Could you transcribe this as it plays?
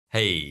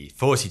Hey,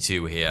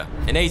 42 here.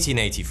 In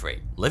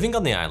 1883, living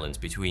on the islands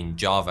between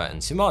Java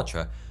and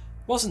Sumatra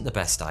wasn't the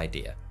best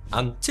idea.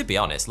 And to be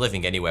honest,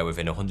 living anywhere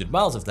within 100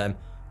 miles of them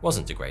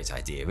wasn't a great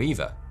idea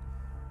either.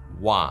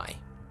 Why?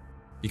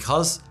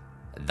 Because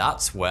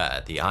that's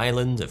where the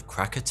island of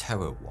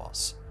Krakatoa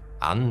was.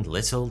 And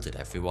little did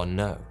everyone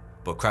know,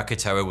 but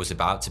Krakatoa was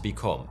about to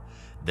become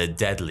the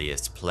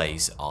deadliest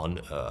place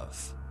on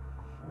Earth.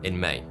 In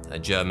May, a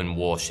German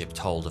warship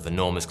told of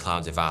enormous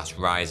clouds of ash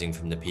rising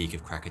from the peak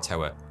of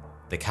Krakatoa.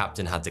 The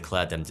captain had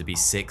declared them to be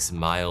 6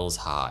 miles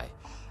high,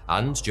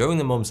 and during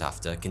the months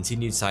after,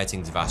 continued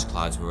sightings of ash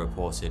clouds were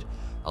reported,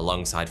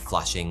 alongside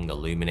flashing,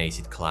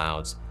 illuminated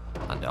clouds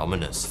and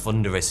ominous,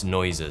 thunderous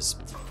noises.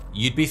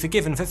 You'd be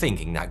forgiven for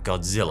thinking that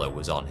Godzilla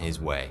was on his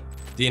way.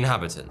 The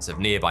inhabitants of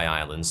nearby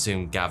islands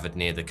soon gathered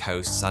near the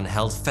coasts and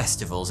held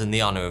festivals in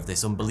the honor of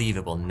this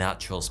unbelievable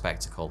natural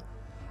spectacle,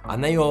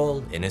 and they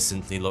all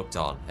innocently looked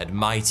on at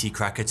mighty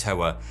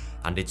Krakatoa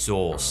and its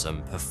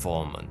awesome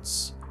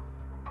performance.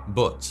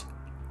 But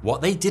what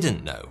they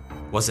didn't know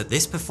was that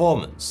this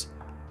performance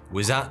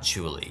was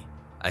actually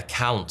a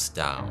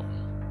countdown.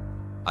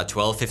 At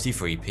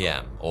 12:53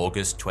 PM,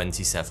 August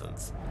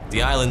 27th,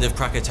 the island of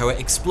Krakatoa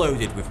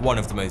exploded with one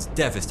of the most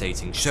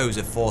devastating shows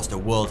of force the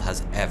world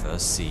has ever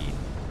seen.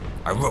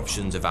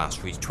 Eruptions of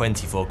ash reached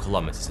 24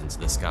 kilometers into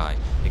the sky.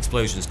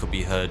 Explosions could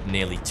be heard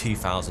nearly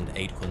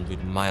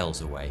 2,800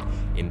 miles away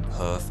in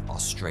Perth,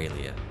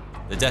 Australia.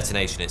 The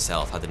detonation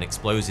itself had an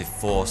explosive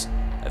force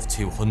of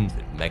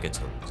 200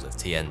 megatons of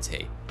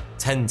TNT,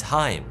 10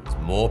 times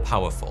more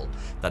powerful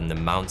than the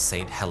Mount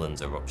St.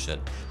 Helens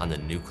eruption and the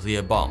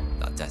nuclear bomb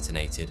that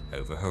detonated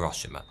over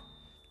Hiroshima.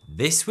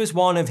 This was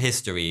one of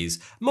history's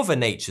Mother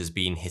Nature's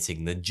been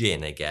hitting the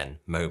gin again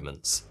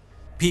moments.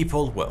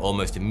 People were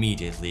almost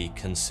immediately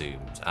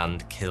consumed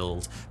and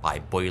killed by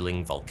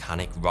boiling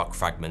volcanic rock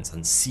fragments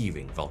and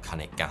searing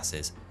volcanic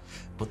gases.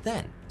 But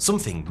then,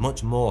 something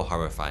much more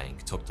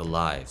horrifying took the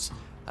lives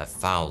of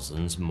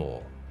thousands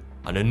more.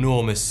 An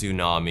enormous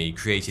tsunami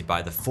created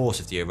by the force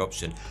of the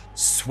eruption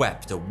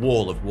swept a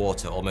wall of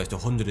water almost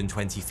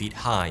 120 feet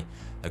high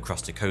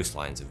across the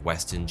coastlines of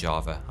Western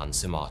Java and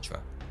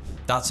Sumatra.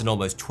 That's an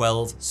almost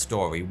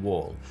 12-story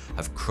wall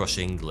of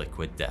crushing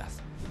liquid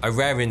death. A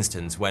rare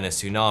instance when a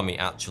tsunami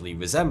actually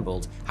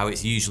resembled how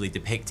it's usually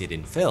depicted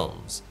in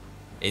films.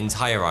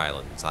 Entire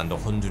islands and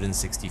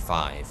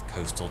 165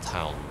 coastal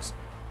towns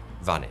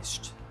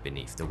vanished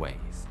beneath the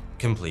wave,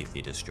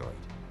 completely destroyed.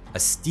 A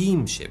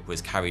steamship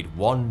was carried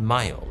 1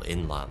 mile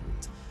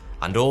inland,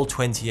 and all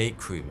 28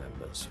 crew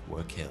members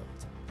were killed.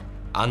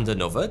 And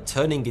another,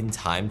 turning in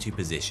time to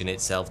position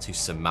itself to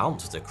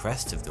surmount the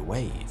crest of the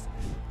wave,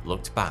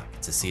 looked back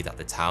to see that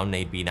the town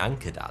they'd been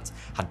anchored at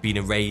had been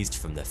erased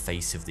from the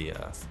face of the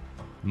earth.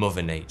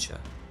 Mother Nature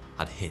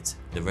had hit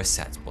the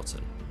reset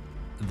button.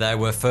 There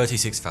were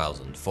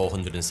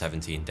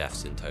 36,417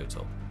 deaths in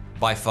total,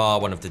 by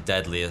far one of the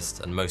deadliest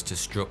and most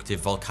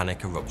destructive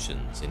volcanic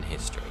eruptions in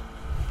history.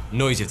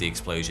 Noise of the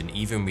explosion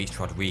even reached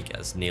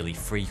Rodriguez nearly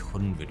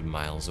 300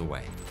 miles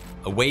away.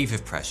 A wave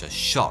of pressure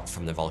shot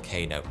from the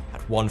volcano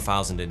at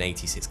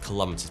 1,086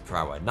 kilometers per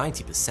hour,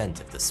 90%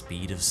 of the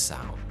speed of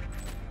sound,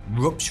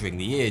 rupturing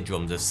the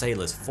eardrums of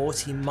sailors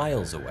 40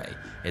 miles away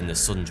in the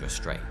Sundra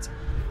Strait.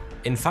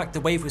 In fact,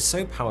 the wave was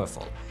so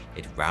powerful,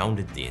 it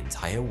rounded the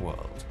entire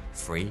world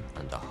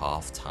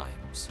 3.5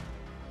 times.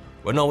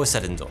 When all was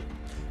said and done,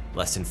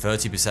 less than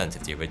 30%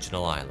 of the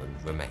original island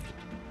remained.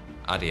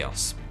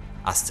 Adios.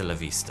 Hasta la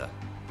vista.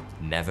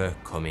 Never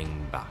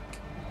coming back.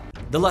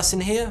 The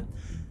lesson here?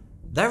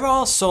 There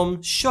are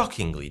some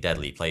shockingly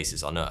deadly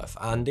places on Earth,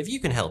 and if you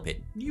can help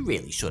it, you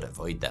really should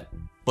avoid them.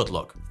 But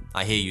look,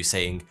 I hear you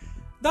saying,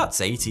 that's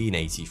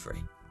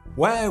 1883.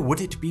 Where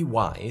would it be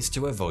wise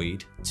to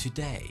avoid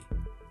today?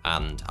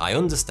 And I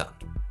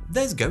understand.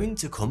 There's going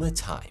to come a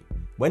time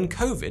when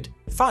COVID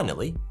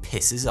finally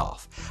pisses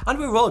off, and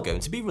we're all going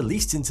to be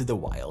released into the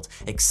wild,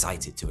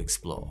 excited to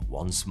explore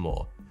once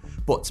more.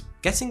 But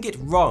getting it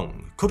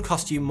wrong could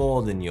cost you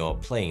more than your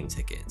plane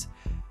ticket.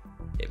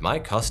 It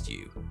might cost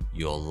you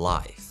your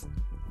life.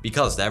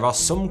 Because there are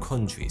some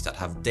countries that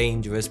have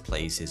dangerous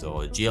places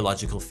or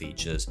geological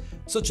features,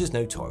 such as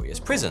notorious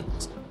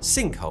prisons,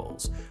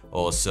 sinkholes,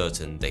 or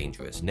certain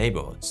dangerous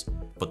neighborhoods.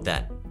 But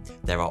then,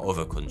 there are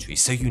other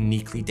countries so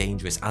uniquely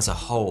dangerous as a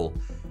whole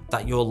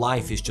that your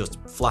life is just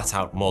flat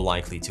out more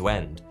likely to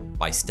end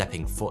by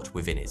stepping foot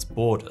within its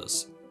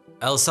borders.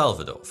 El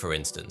Salvador, for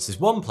instance, is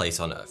one place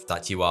on Earth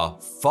that you are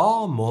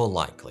far more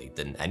likely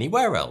than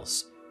anywhere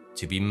else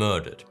to be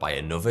murdered by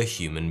another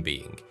human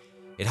being.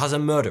 It has a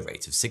murder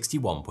rate of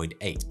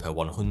 61.8 per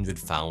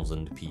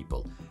 100,000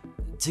 people.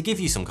 To give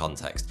you some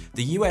context,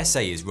 the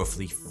USA is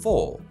roughly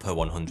 4 per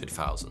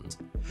 100,000.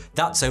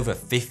 That's over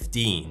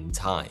 15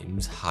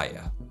 times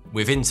higher,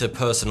 with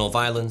interpersonal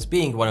violence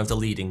being one of the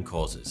leading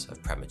causes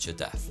of premature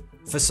death.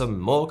 For some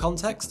more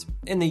context,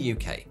 in the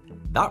UK,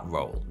 that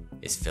role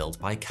is filled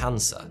by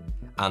cancer,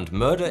 and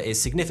murder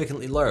is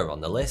significantly lower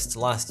on the list.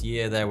 Last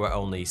year there were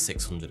only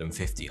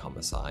 650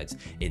 homicides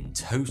in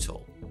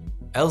total.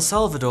 El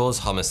Salvador's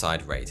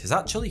homicide rate has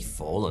actually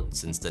fallen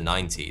since the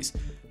 90s,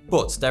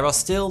 but there are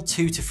still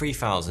 2,000 to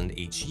 3,000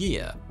 each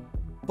year.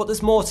 But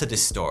there's more to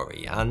this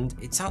story, and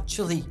it's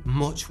actually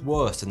much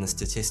worse than the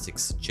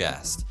statistics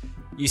suggest.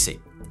 You see,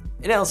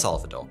 in El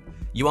Salvador,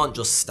 you aren't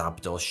just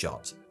stabbed or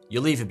shot.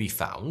 You'll either be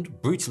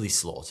found, brutally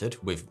slaughtered,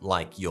 with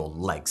like your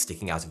legs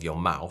sticking out of your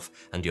mouth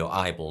and your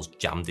eyeballs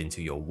jammed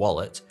into your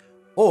wallet,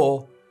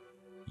 or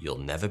you'll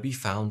never be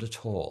found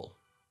at all.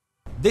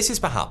 This is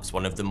perhaps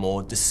one of the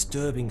more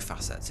disturbing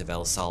facets of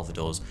El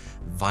Salvador's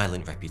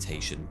violent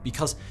reputation,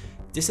 because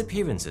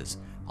disappearances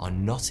are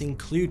not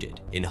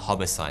included in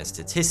homicide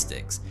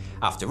statistics.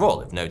 After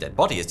all, if no dead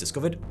body is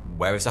discovered,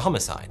 where is the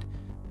homicide?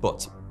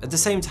 But at the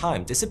same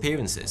time,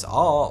 disappearances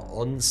are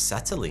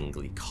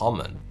unsettlingly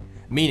common,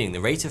 meaning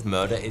the rate of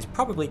murder is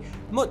probably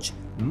much,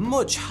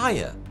 much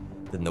higher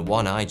than the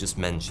one I just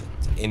mentioned.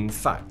 In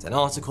fact, an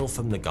article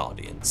from The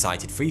Guardian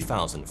cited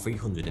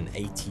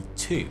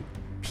 3,382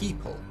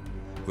 people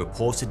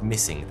reported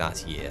missing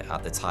that year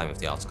at the time of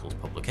the article's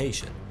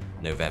publication,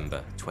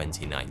 November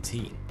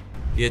 2019.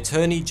 The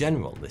Attorney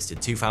General listed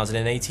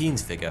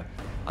 2018's figure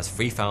as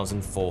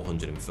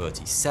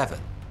 3,437,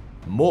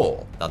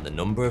 more than the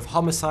number of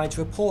homicides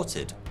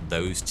reported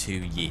those 2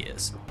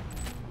 years.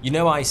 You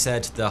know, I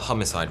said the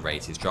homicide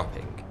rate is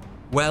dropping.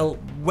 Well,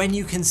 when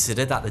you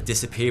consider that the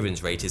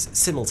disappearance rate is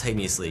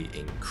simultaneously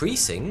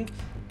increasing,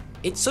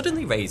 it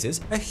suddenly raises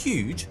a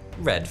huge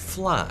red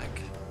flag.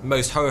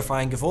 Most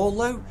horrifying of all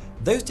though,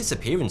 those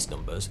disappearance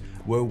numbers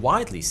were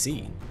widely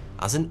seen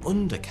as an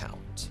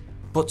undercount.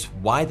 But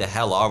why the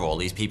hell are all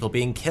these people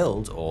being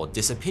killed or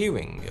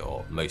disappearing,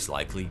 or most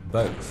likely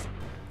both?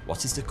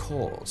 What is the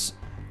cause?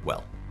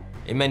 Well,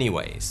 in many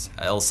ways,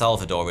 El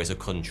Salvador is a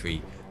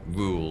country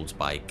ruled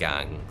by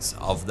gangs.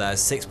 Of their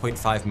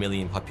 6.5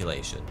 million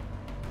population,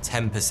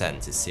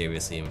 10% is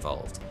seriously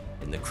involved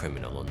in the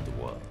criminal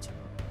underworld.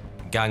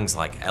 Gangs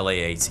like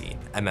LA-18,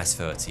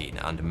 MS-13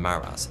 and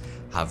Maras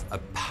have a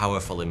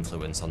powerful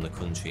influence on the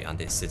country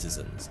and its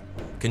citizens,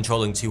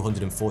 controlling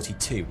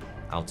 242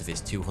 out of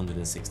its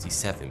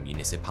 267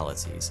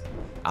 municipalities,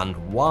 and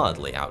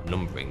wildly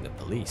outnumbering the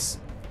police.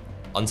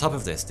 On top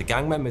of this, the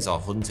gang members are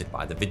hunted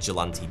by the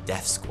vigilante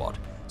death squad,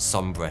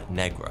 Sombra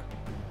Negra,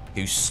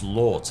 who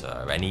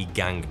slaughter any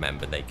gang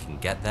member they can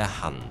get their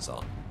hands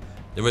on.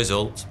 The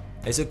result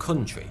is a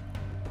country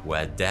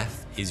where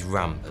death is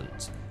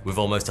rampant, with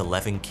almost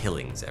 11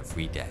 killings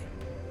every day.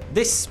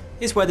 This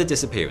is where the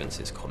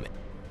disappearances come in.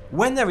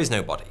 When there is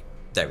no body,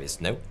 there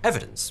is no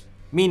evidence,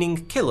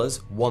 meaning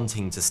killers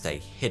wanting to stay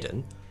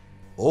hidden,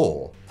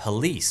 or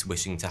police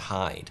wishing to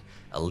hide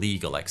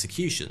illegal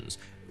executions,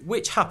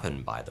 which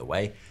happen, by the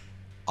way,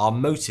 are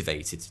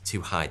motivated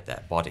to hide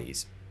their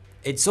bodies.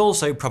 It's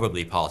also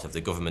probably part of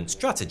the government's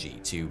strategy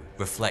to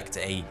reflect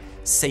a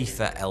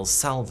safer El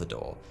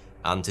Salvador,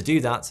 and to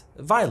do that,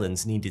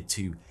 violence needed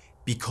to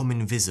become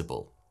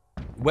invisible.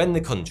 When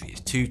the country's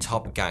 2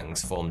 top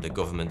gangs formed a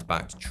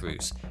government-backed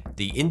truce,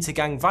 the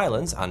inter-gang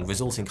violence and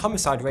resulting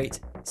homicide rate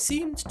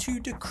seemed to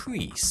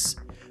decrease,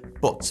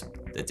 but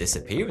the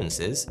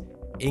disappearances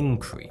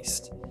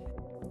increased,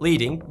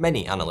 leading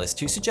many analysts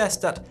to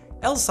suggest that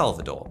El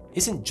Salvador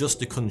isn't just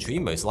the country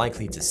most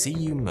likely to see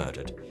you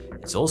murdered,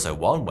 it's also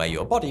one where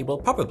your body will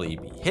probably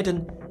be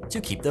hidden to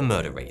keep the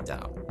murder rate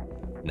down.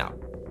 Now,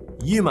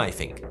 you might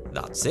think,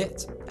 that's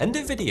it, end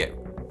of video,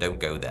 don't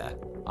go there,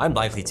 I'm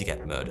likely to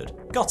get murdered,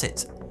 got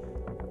it.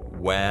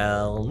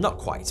 Well, not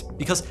quite,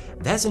 because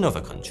there's another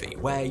country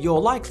where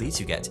you're likely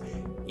to get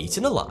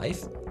eaten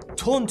alive,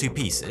 torn to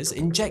pieces,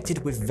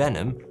 injected with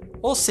venom,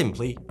 or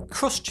simply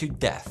crushed to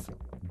death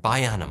by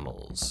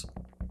animals.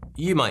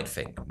 You might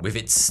think, with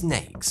its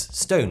snakes,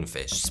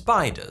 stonefish,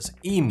 spiders,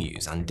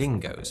 emus and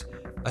dingoes,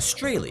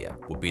 Australia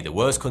would be the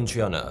worst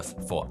country on earth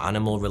for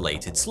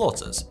animal-related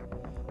slaughters.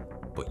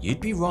 But you'd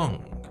be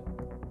wrong.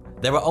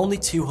 There are only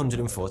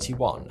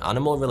 241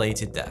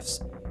 animal-related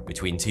deaths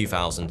between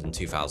 2000 and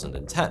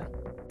 2010.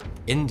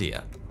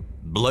 India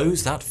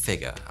blows that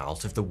figure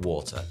out of the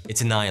water.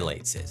 It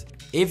annihilates it.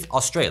 If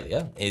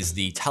Australia is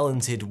the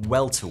talented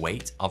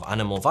welterweight of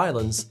animal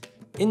violence,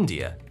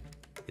 India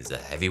is the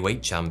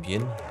heavyweight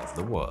champion of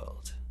the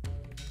world.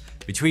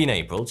 Between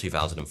April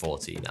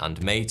 2014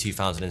 and May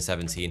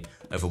 2017,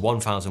 over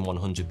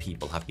 1,100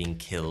 people have been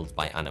killed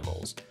by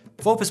animals.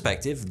 For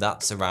perspective,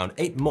 that's around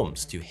 8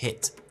 months to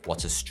hit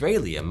what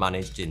Australia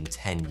managed in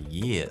 10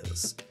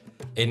 years.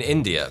 In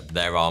India,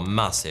 there are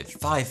massive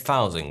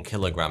 5,000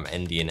 kilogram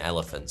Indian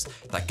elephants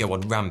that go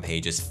on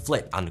rampages,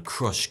 flip and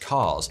crush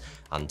cars,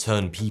 and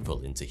turn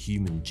people into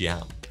human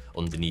jam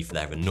underneath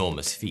their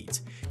enormous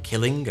feet,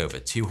 killing over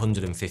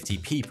 250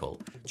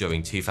 people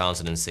during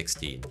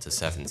 2016 to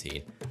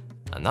 17.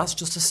 And that's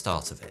just the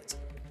start of it.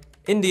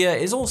 India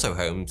is also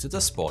home to the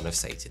spawn of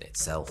Satan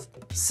itself,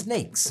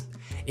 snakes,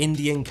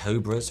 Indian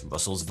cobras,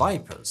 Russell's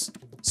vipers,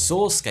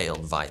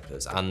 saw-scaled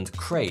vipers, and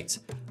crate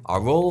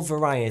are all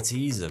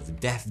varieties of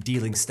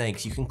death-dealing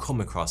snakes you can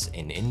come across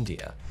in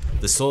India.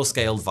 The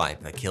saw-scaled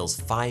viper kills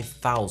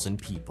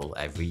 5,000 people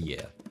every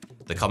year.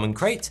 The common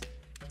crate?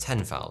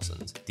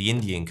 10,000. The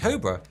Indian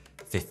cobra?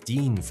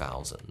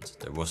 15,000.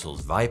 The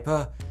Russell's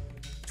viper,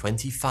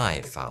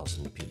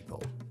 25,000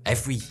 people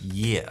every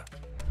year.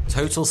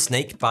 Total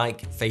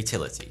snakebite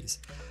fatalities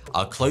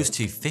are close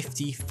to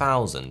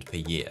 50,000 per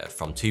year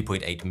from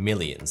 2.8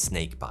 million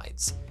snake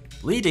bites,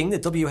 leading the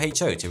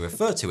WHO to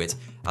refer to it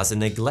as a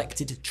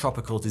neglected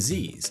tropical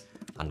disease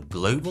and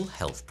global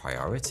health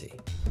priority.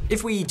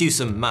 If we do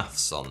some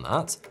maths on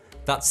that,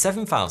 that's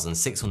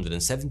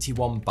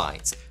 7,671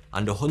 bites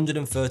and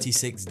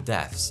 136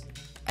 deaths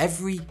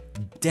every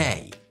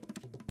day.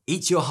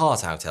 Eat your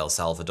heart out, El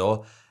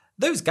Salvador.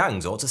 Those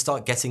gangs ought to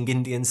start getting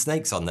Indian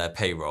snakes on their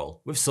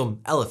payroll, with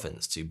some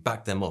elephants to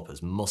back them up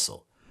as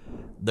muscle.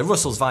 The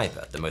Russell's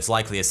viper, the most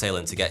likely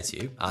assailant to get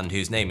you, and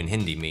whose name in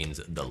Hindi means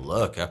the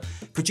lurker,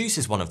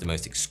 produces one of the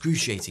most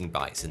excruciating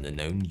bites in the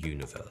known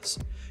universe,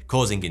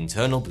 causing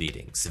internal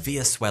bleeding,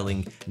 severe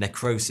swelling,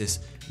 necrosis,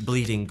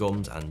 bleeding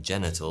gums and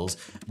genitals,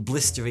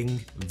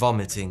 blistering,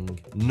 vomiting,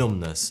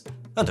 numbness,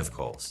 and of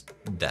course,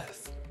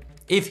 death.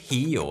 If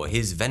he or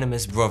his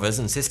venomous brothers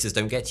and sisters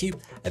don't get you,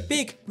 a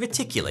big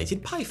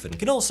reticulated python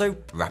can also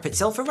wrap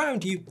itself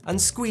around you and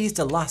squeeze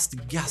the last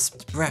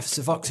gasped breaths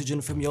of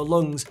oxygen from your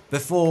lungs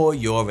before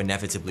you're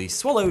inevitably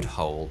swallowed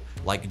whole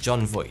like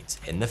John Voight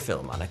in the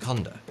film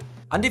Anaconda.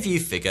 And if you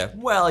figure,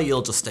 well,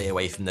 you'll just stay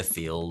away from the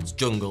fields,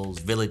 jungles,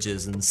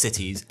 villages and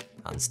cities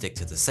and stick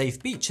to the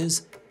safe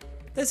beaches,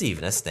 there's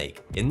even a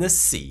snake in the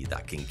sea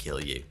that can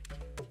kill you.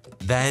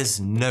 There's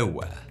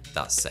nowhere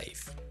that's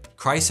safe.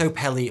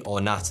 Chrysopelli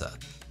ornata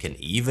can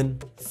even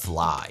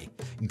fly,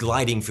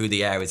 gliding through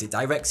the air as it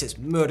directs its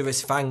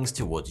murderous fangs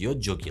towards your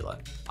jugular.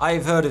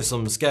 I've heard of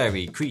some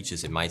scary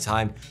creatures in my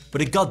time,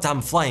 but a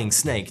goddamn flying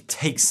snake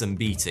takes some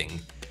beating.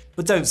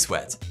 But don't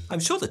sweat, I'm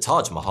sure the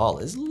Taj Mahal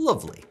is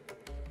lovely.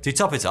 To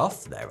top it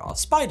off, there are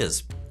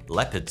spiders,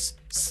 leopards,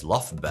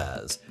 sloth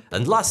bears,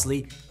 and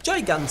lastly,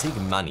 gigantic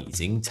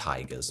man-eating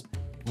tigers.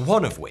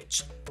 One of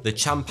which, the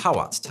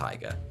Champawat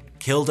tiger,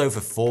 killed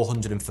over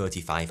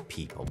 435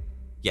 people.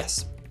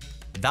 Yes,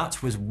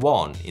 that was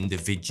one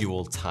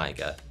individual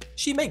tiger.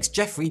 She makes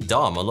Jeffrey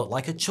Dahmer look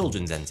like a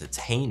children's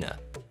entertainer.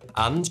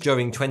 And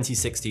during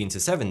 2016 to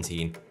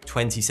 17,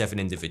 27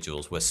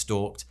 individuals were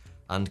stalked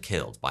and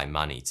killed by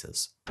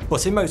man-eaters.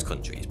 But in most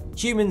countries,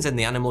 humans and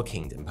the animal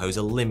kingdom pose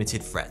a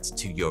limited threat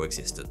to your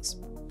existence.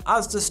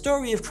 As the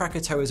story of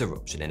Krakatoa's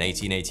eruption in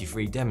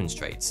 1883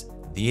 demonstrates,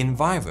 the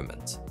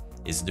environment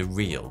is the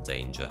real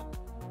danger.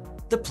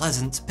 The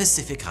pleasant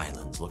Pacific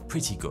Islands look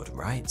pretty good,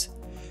 right?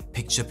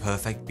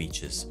 Picture-perfect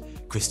beaches,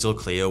 crystal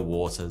clear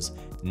waters,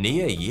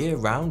 near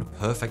year-round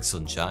perfect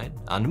sunshine,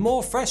 and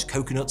more fresh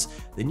coconuts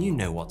than you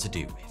know what to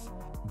do with.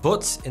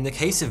 But in the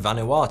case of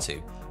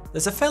Vanuatu,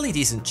 there's a fairly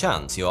decent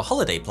chance your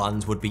holiday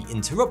plans would be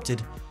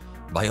interrupted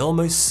by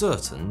almost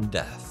certain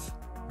death.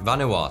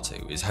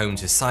 Vanuatu is home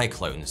to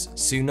cyclones,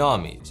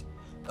 tsunamis,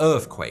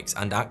 earthquakes,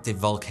 and active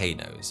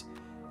volcanoes.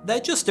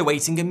 They're just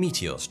awaiting a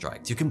meteor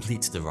strike to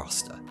complete the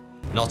roster.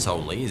 Not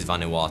only is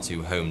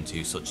Vanuatu home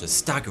to such a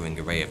staggering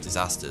array of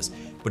disasters,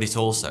 but it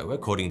also,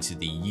 according to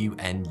the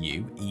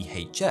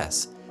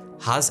UNU-EHS,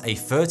 has a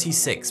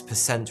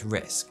 36%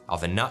 risk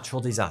of a natural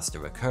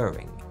disaster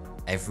occurring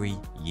every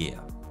year,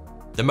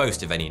 the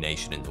most of any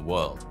nation in the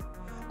world.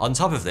 On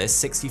top of this,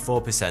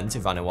 64%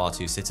 of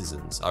Vanuatu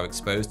citizens are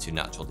exposed to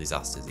natural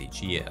disasters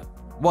each year.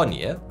 One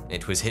year,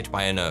 it was hit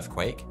by an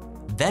earthquake,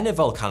 then a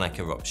volcanic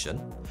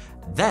eruption,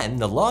 then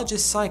the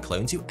largest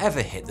cyclone to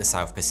ever hit the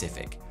South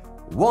Pacific,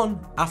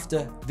 one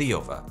after the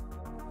other,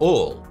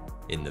 all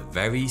in the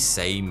very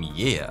same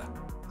year.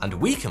 And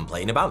we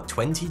complain about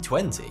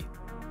 2020.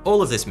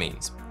 All of this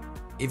means,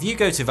 if you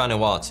go to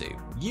Vanuatu,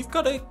 you've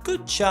got a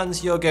good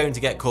chance you're going to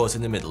get caught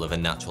in the middle of a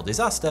natural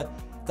disaster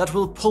that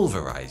will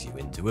pulverize you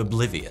into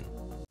oblivion.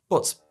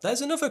 But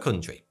there's another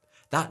country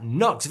that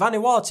knocks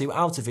Vanuatu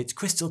out of its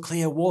crystal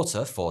clear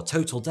water for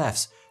total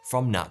deaths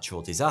from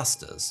natural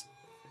disasters: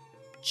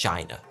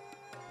 China.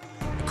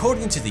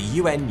 According to the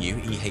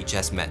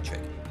UNU-EHS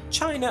metric,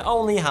 China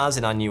only has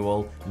an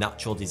annual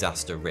natural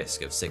disaster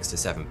risk of 6 to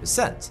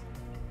 7%.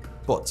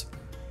 But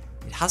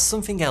it has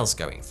something else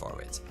going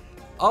for it.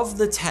 Of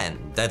the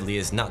 10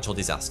 deadliest natural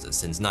disasters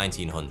since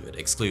 1900,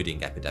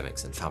 excluding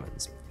epidemics and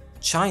famines,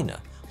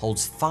 China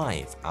holds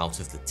 5 out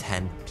of the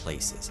 10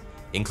 places,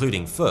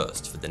 including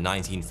first for the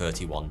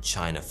 1931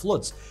 China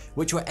floods,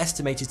 which were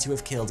estimated to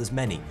have killed as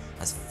many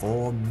as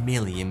 4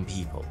 million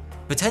people,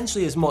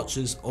 potentially as much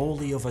as all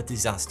the other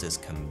disasters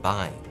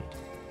combined.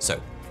 So,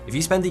 if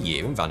you spend a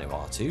year in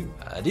Vanuatu,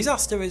 a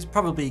disaster is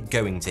probably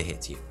going to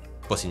hit you.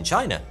 But in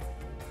China,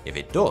 if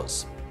it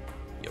does,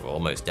 you're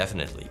almost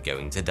definitely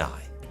going to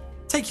die.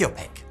 Take your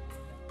pick.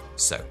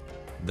 So,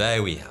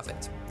 there we have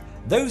it.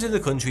 Those are the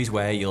countries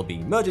where you'll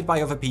be murdered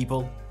by other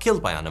people,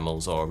 killed by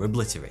animals, or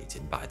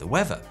obliterated by the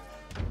weather.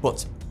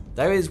 But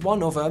there is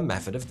one other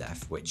method of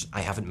death which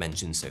I haven't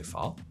mentioned so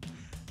far,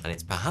 and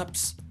it's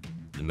perhaps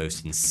the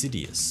most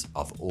insidious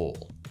of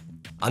all.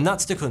 And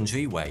that's the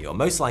country where you're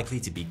most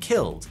likely to be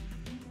killed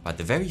by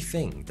the very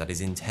thing that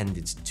is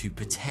intended to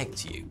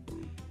protect you: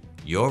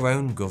 your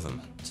own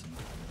government.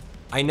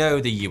 I know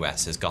the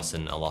US has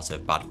gotten a lot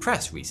of bad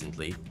press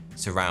recently,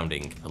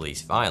 surrounding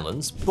police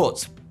violence,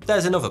 but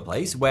there's another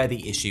place where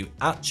the issue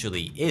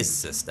actually is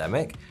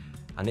systemic,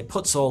 and it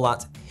puts all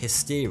that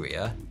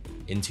hysteria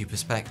into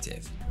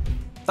perspective.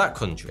 That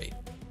country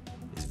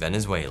is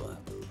Venezuela.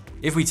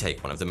 If we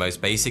take one of the most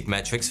basic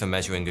metrics for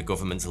measuring a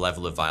government's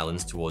level of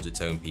violence towards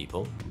its own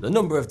people, the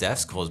number of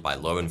deaths caused by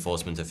law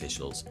enforcement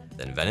officials,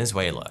 then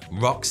Venezuela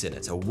rocks in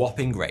at a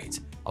whopping rate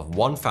of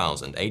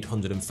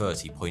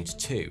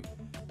 1,830.2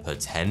 per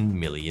 10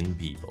 million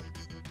people.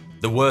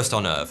 The worst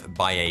on earth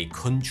by a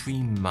country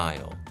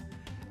mile.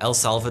 El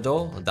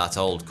Salvador, that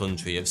old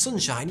country of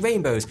sunshine,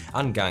 rainbows,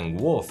 and gang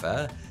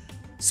warfare,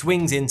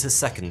 swings into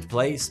second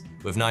place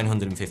with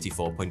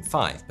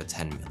 954.5 per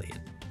 10 million.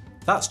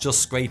 That's just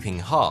scraping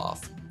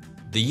half.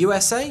 The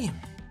USA?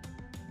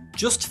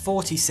 Just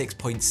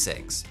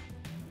 46.6.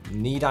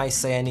 Need I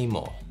say any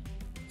more?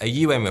 A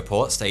UN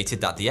report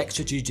stated that the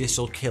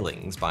extrajudicial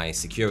killings by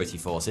security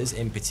forces,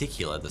 in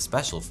particular the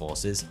special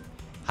forces,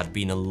 had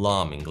been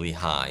alarmingly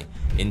high.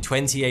 In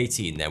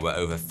 2018, there were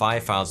over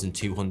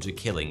 5,200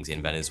 killings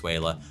in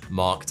Venezuela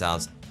marked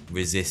as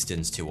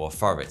resistance to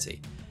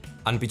authority.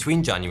 And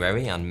between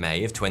January and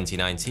May of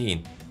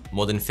 2019,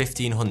 more than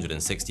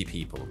 1,560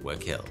 people were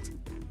killed.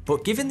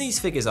 But given these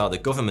figures are the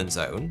government's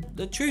own,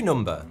 the true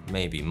number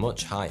may be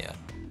much higher.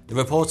 The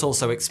report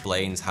also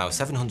explains how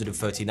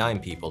 739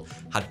 people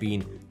had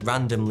been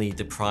randomly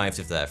deprived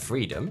of their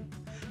freedom,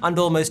 and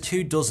almost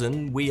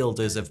 24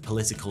 wielders of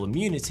political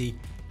immunity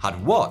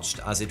had watched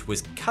as it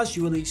was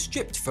casually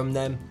stripped from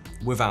them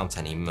without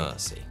any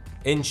mercy.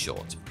 In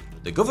short,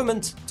 the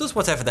government does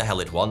whatever the hell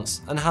it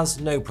wants and has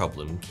no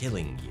problem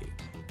killing you.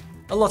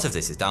 A lot of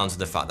this is down to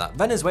the fact that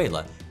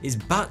Venezuela is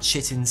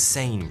batshit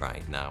insane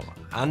right now,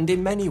 and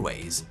in many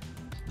ways,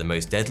 the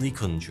most deadly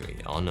country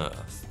on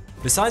earth.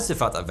 Besides the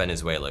fact that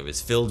Venezuela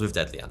is filled with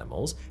deadly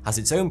animals, has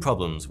its own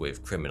problems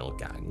with criminal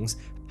gangs,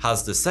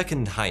 has the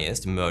second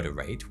highest murder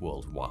rate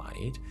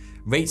worldwide,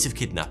 rates of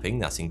kidnapping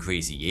that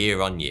increase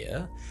year on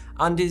year,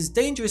 and is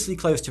dangerously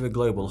close to a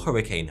global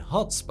hurricane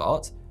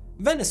hotspot,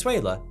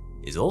 Venezuela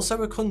is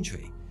also a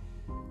country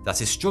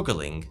that is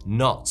struggling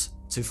not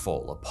to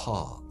fall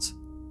apart.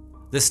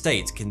 The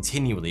state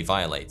continually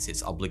violates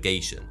its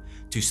obligation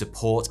to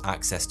support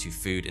access to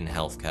food and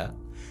healthcare,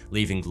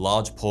 leaving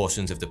large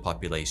portions of the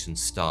population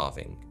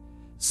starving,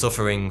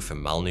 suffering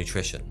from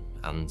malnutrition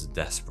and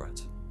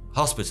desperate.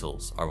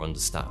 Hospitals are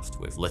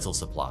understaffed with little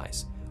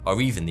supplies, or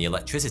even the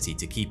electricity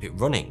to keep it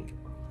running.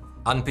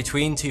 And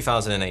between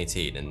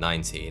 2018 and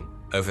 19,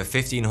 over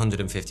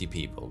 1,550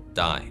 people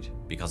died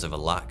because of a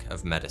lack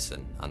of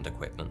medicine and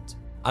equipment.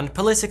 And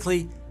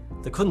politically,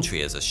 the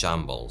country is a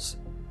shambles.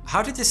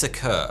 How did this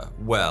occur?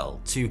 Well,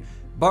 to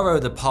borrow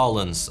the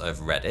parlance of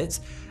Reddit,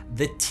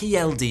 the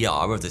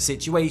TLDR of the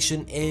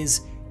situation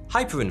is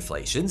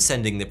hyperinflation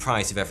sending the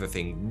price of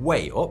everything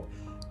way up,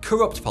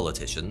 corrupt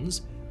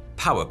politicians,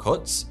 power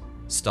cuts,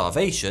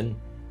 starvation,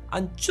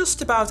 and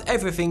just about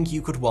everything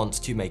you could want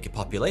to make a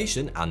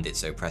population and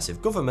its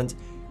oppressive government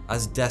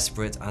as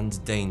desperate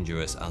and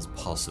dangerous as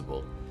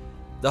possible.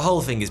 The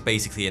whole thing is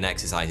basically an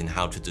exercise in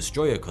how to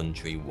destroy a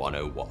country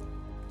 101.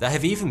 There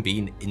have even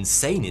been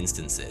insane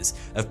instances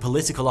of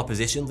political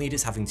opposition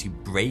leaders having to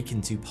break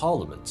into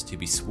parliament to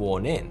be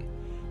sworn in,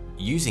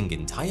 using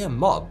entire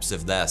mobs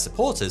of their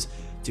supporters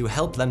to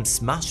help them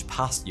smash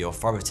past the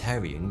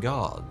authoritarian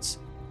guards.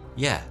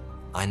 Yeah,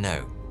 I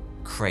know,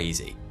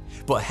 crazy.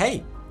 But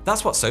hey,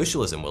 that's what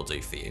socialism will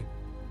do for you.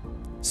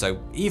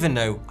 So even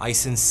though I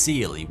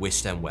sincerely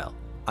wish them well,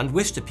 and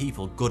wish the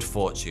people good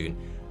fortune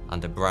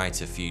and a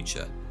brighter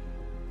future,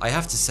 I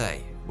have to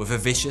say, with a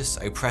vicious,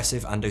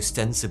 oppressive and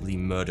ostensibly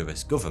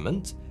murderous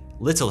government,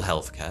 little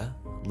healthcare,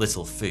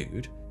 little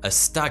food, a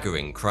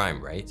staggering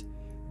crime rate,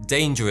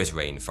 dangerous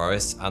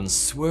rainforests and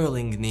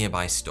swirling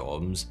nearby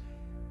storms,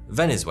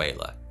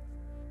 Venezuela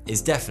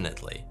is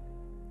definitely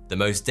the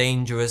most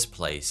dangerous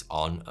place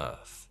on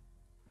Earth.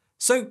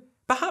 So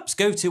perhaps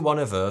go to one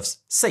of Earth's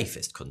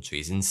safest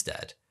countries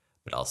instead,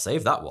 but I'll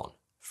save that one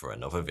for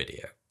another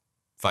video.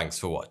 Thanks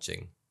for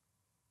watching.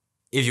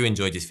 If you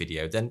enjoyed this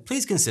video, then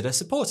please consider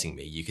supporting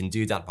me. You can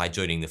do that by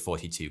joining the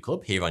 42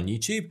 Club here on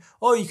YouTube,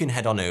 or you can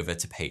head on over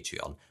to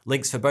Patreon.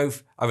 Links for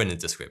both are in the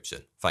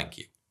description. Thank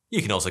you.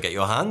 You can also get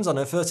your hands on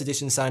a first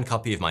edition signed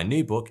copy of my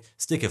new book,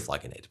 Stick a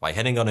Flag in It, by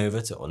heading on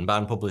over to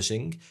Unbound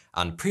Publishing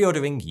and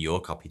pre-ordering your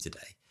copy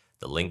today.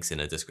 The link's in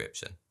the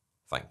description.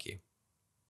 Thank you.